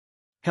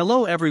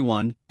Hello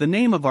everyone, the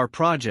name of our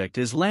project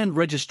is Land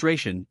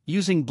Registration,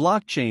 using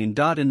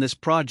blockchain. In this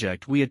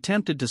project we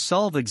attempted to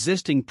solve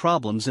existing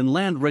problems in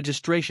land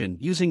registration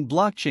using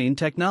blockchain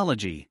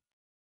technology.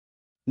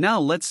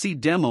 Now let's see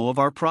demo of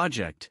our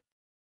project.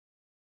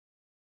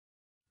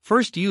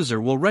 First,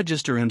 user will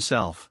register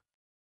himself.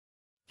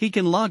 He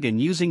can log in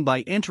using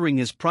by entering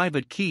his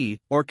private key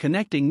or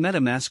connecting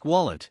MetaMask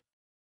wallet.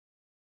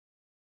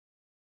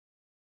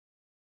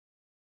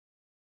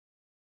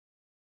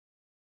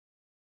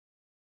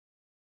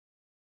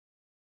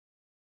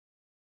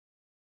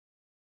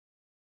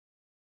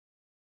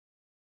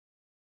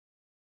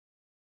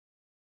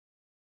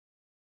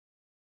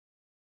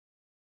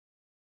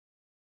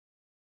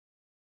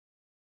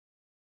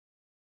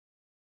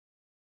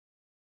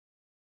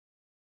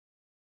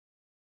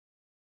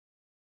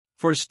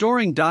 For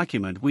storing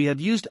document we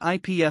have used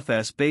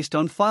ipfs based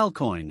on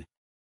Filecoin.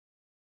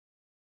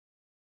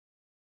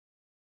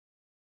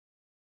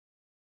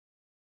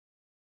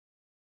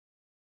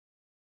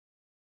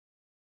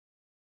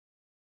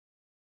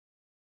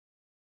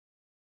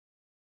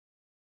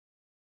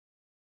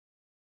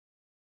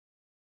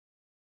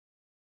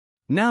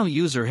 Now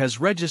user has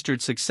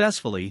registered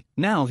successfully,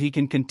 now he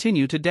can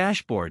continue to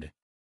dashboard.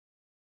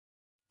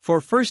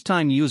 For first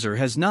time user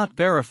has not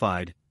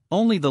verified,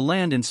 only the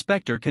land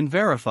inspector can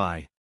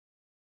verify.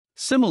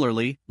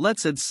 Similarly,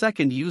 let's add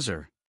second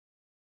user.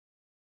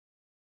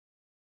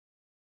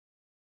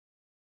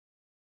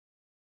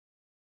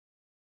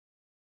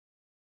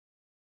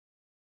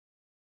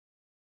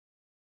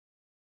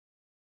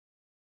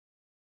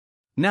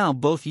 Now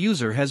both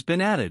user has been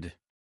added.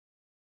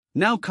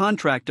 Now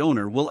contract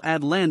owner will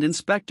add land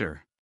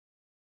inspector.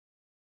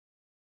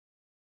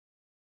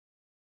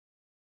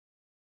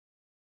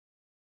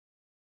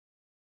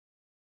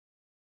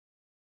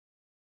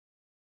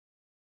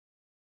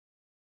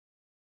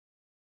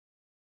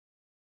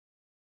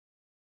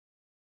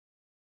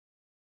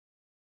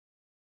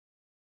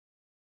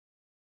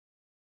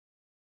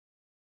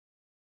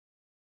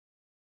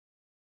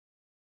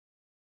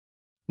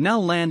 Now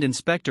land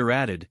inspector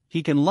added,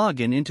 he can log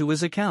in into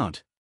his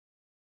account.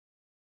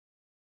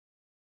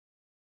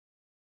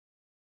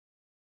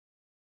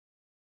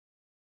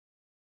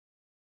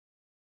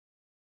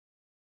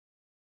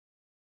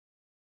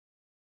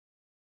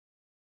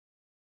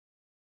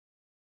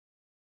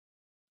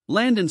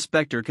 Land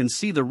inspector can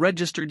see the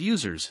registered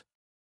users.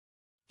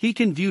 He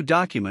can view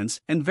documents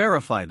and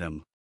verify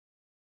them.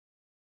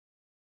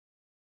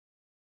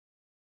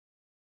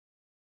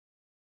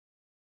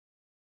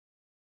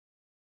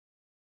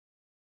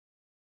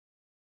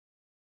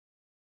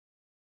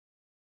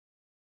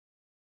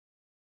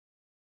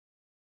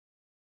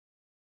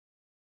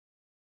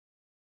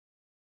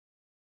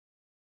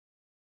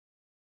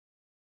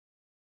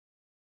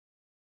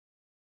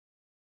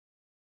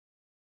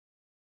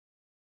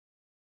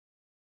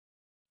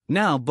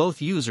 Now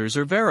both users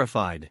are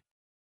verified.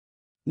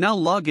 Now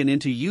log in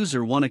into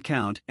user 1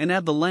 account and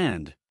add the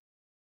land.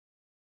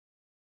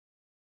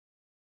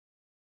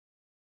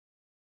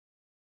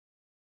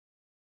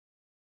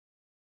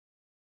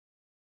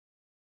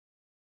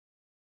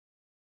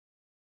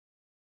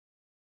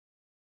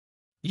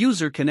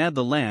 User can add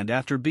the land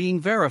after being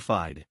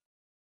verified.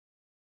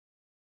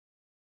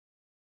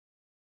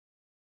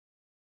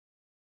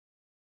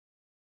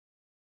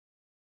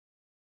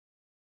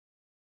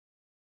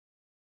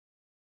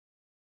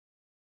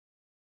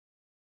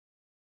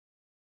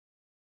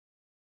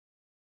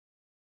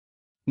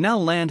 Now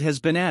land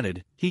has been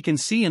added, he can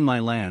see in my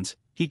lands,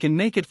 he can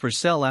make it for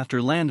sale after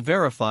land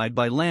verified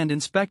by land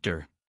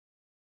inspector.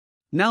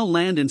 Now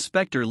land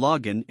inspector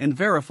login and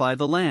verify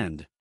the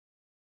land.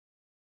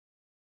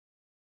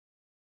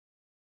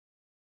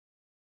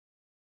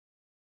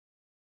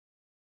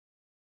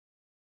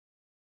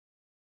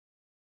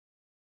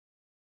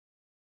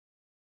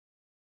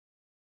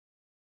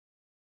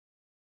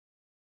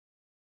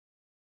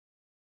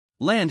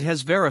 Land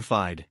has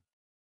verified.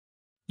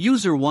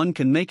 User 1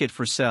 can make it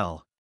for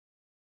sale.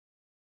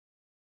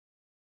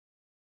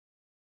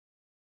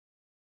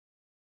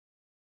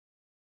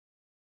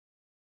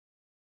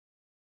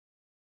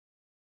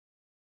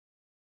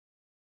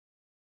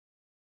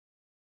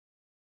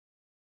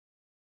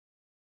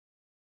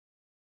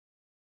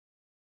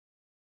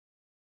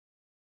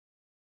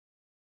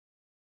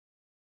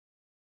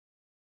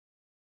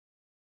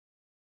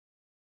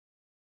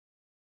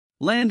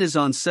 Land is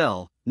on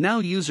sale, now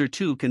user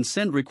 2 can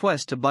send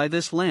request to buy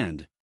this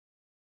land.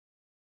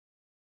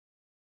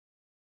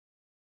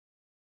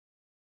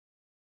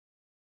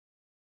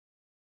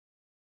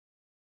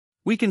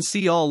 We can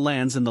see all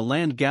lands in the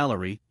land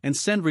gallery and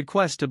send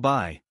request to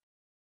buy.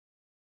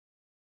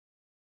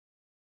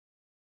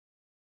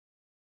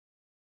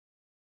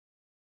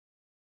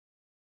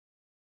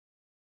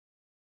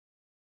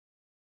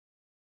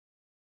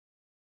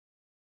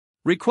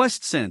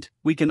 Request sent,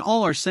 we can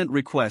all our sent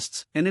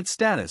requests and its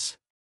status.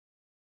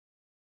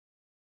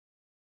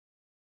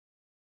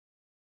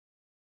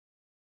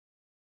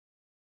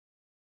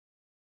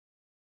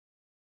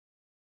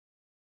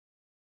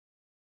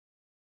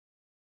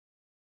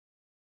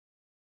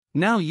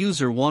 Now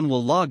user 1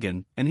 will log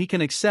in and he can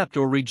accept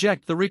or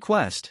reject the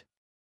request.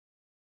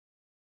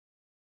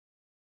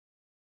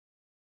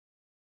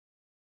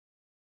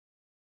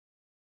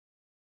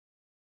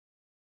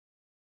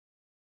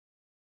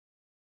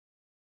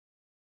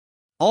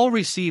 All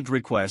received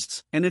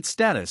requests and its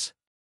status.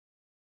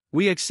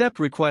 We accept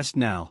request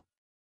now.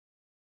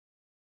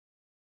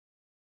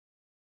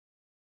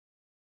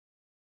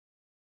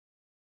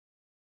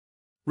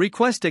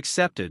 Request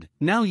accepted.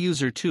 Now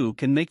user 2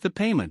 can make the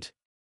payment.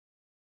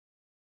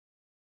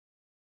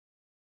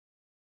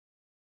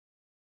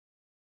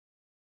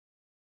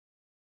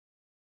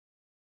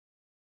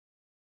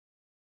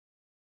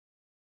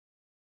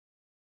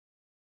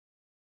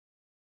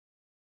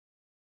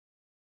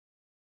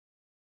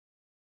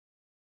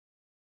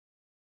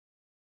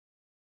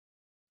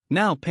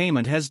 Now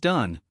payment has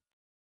done.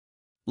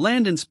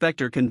 Land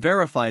inspector can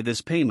verify this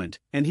payment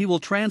and he will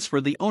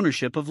transfer the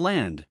ownership of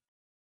land.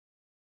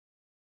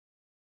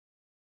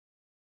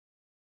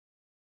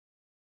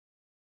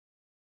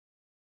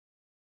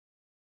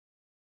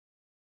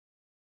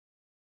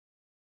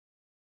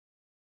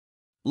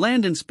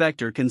 Land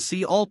inspector can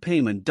see all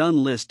payment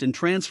done list and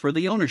transfer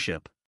the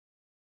ownership.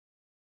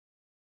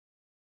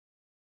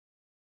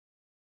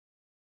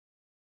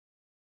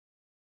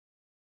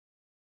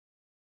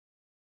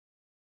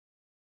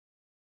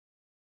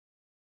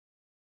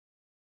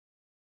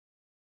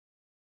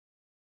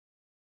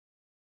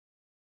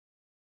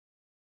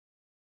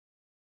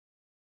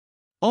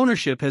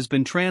 Ownership has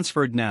been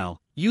transferred now.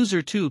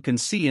 User 2 can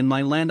see in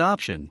my land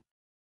option.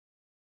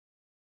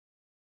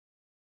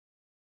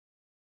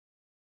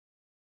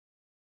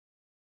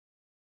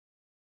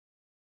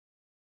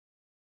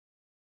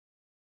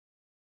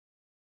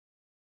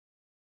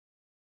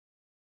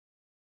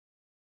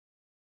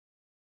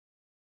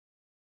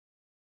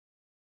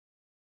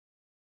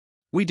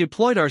 We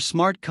deployed our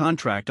smart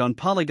contract on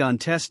Polygon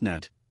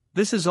testnet.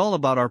 This is all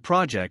about our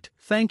project.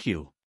 Thank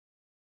you.